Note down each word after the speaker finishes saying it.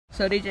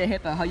So DJ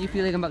Hippo, how you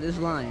feeling about this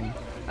line?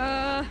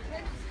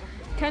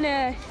 Kind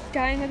of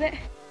dying a bit.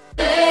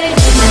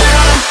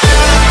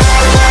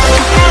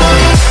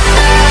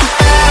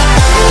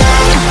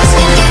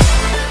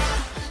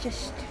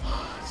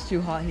 It's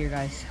too hot here,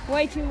 guys.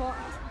 Way too hot.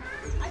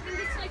 I think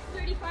it's like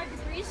 35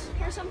 degrees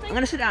or something. I'm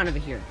gonna sit down over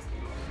here.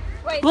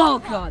 Wait. Oh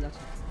god, that's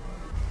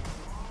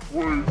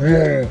We are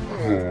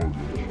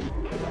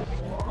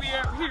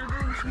here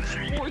doing some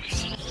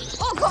sports.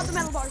 Oh god, the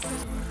metal bars.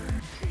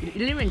 You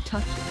didn't even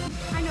touch it.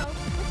 I know.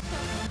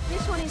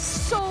 This one is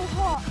so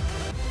hot.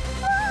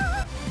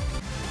 Ah!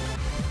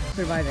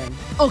 Surviving.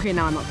 Okay,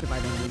 now I'm not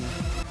surviving anymore.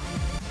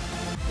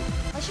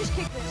 Let's just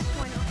kick this.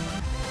 Why not?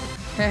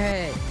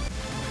 Hey.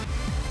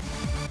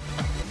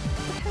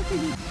 How can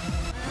you?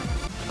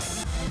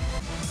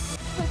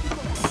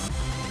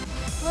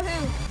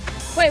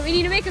 Woohoo! Wait, we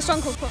need to make a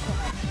song called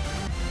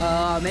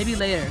Football. Maybe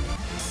later.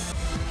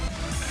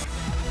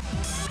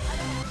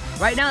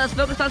 Right now, let's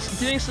focus on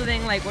doing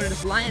something like what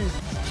this line is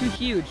too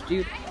huge,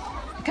 dude.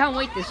 I can't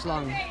wait this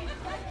long. Okay,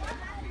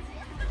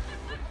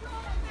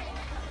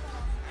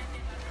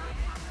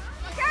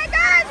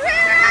 guys, we're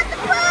at the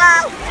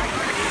pool.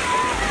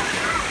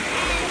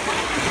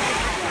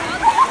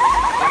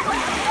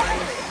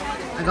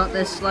 I got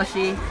this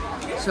slushie,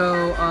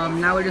 so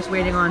now we're just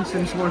waiting on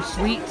some more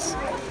sweets.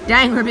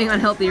 Dang, we're being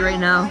unhealthy right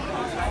now.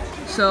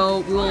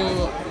 So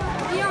we'll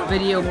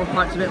video more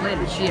parts of it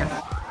later. See ya.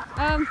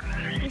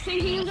 We're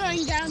thinking of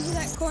going down to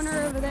that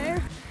corner over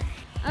there,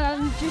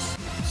 just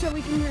so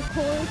we can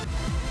record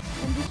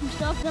and do some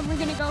stuff. Then we're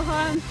gonna go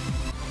home,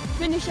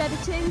 finish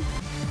editing,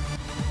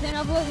 then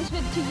upload this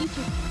video to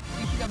YouTube.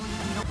 You should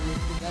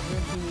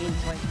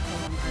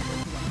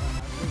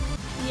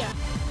Yeah.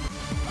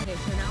 Okay,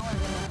 so now we're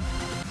gonna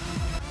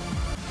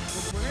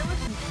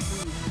with some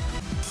trees.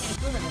 Yeah,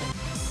 it's over there.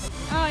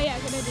 Oh yeah,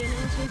 good idea.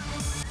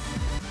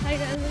 Hi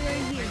guys, we're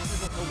going here.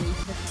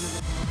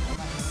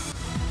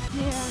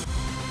 Yeah.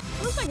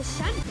 It looks like a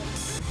sandpit.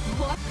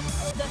 What?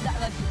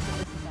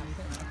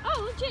 Oh,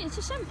 legit, it's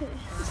a sandpit.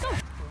 Let's go.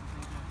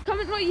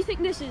 Comment what you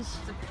think this is.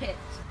 It's a pit.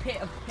 It's a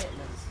pit of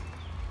pitness.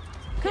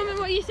 Comment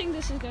what you think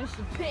this is, guys. It's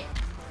a pit.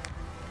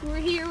 We're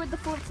here with the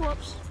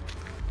flip-flops.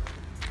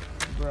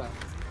 Bruh.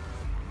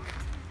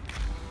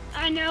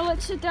 And now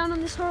let's sit down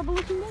on this horrible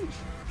looking bench.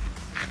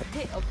 A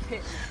pit of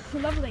pit.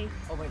 Lovely.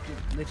 Oh wait,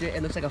 dude, legit,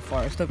 it looks like a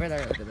forest over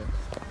there. Look at this.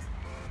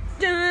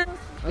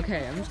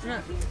 Okay, I'm just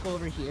gonna go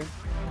over here.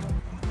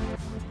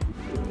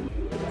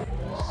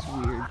 It's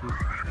weird, dude.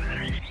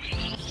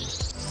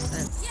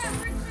 Yeah,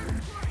 we're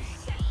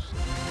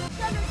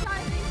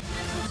sanitizing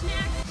some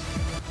snacks.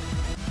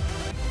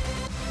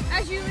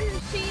 As you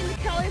have seen, the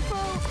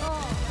colorful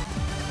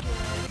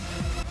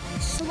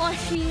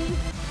slushy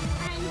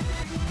and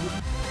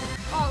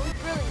oh, it was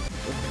brilliant.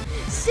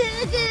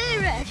 Sugar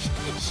rush,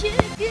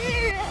 sugar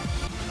rush.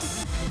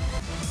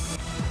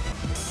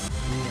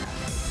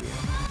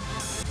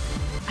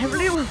 I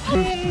really want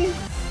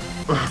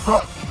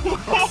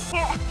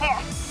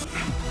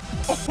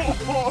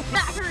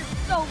That hurt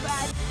so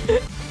bad.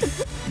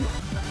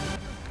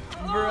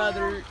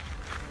 brother.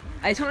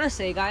 I just want to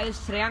say, guys,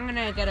 today I'm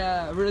gonna get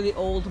a really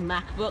old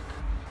MacBook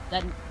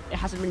that it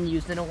hasn't been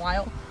used in a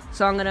while.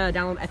 So I'm gonna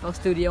download FL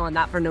Studio on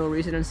that for no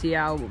reason and see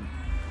how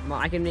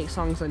I can make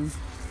songs on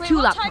two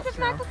laptops. What type of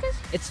now. MacBook is?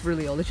 It's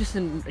really old. It's just a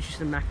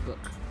MacBook.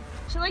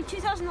 So like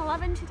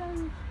 2011,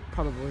 2000.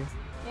 Probably.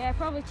 Yeah,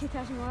 probably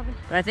 2011.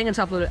 But I think it's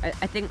uploaded.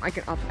 I think I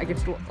can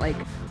still like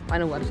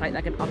find a website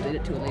that can update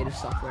it to a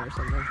latest software or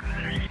something.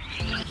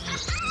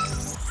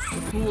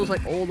 The pool is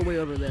like all the way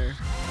over there.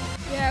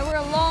 Yeah, we're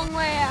a long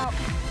way out.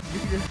 You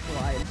can just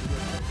slide.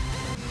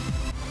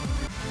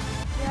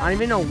 Yeah. I don't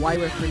even know why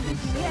we're freaking We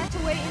sick. had to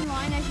wait in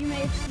line, as you may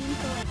have seen,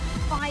 for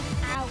like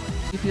 5 hours.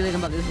 How you feeling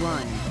about this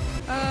line?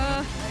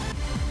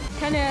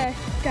 Kind of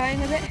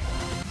dying a bit.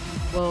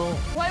 Well,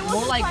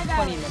 more like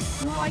 20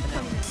 minutes. More like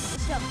 20 minutes.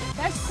 So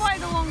that's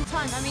quite a long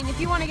time. I mean, if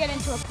you want to get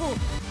into a pool,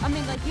 I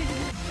mean, like you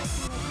didn't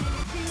expect me like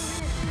maybe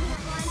 2 minutes in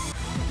that line.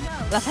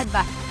 No. Let's head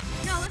back.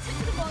 No, let's head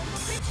to the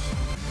volleyball pitch.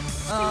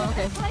 Oh,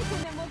 okay. Like,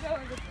 and then we'll go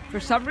over. For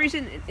some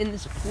reason, in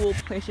this pool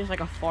place, there's like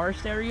a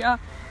forest area,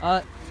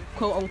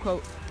 quote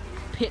unquote,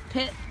 pit,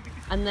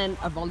 and then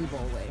a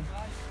volleyball way.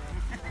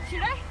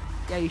 Should I?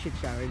 Yeah, you should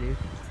shower, dude.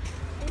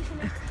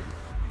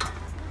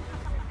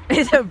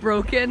 Is it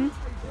broken?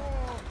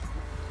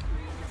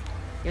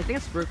 Yeah, I think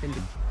it's broken,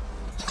 dude.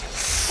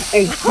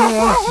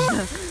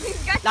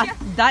 Gotcha.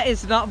 That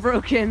is not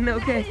broken,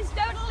 okay. That is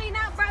totally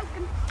not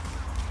broken.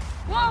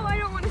 Whoa, I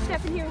don't want to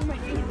step in here with my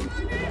knee.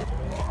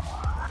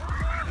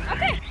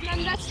 Okay,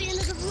 then that's the end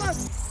of the vlog.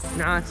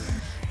 Nah,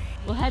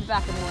 we'll head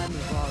back and we'll end the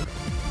vlog.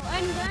 We'll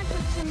end back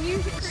with some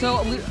music.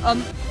 So,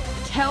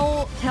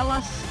 tell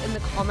us in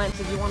the comments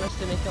if you want us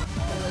to make a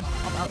playlist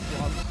about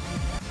vlogs.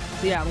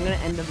 So yeah, I'm gonna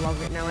end the vlog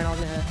right now and I'm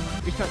gonna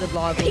restart the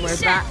vlog when we're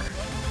back.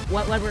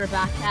 When we're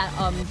back at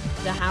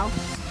the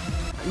house.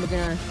 And we're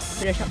gonna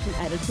finish up some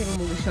editing and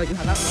we'll show you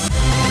how that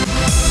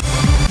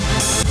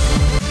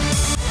works.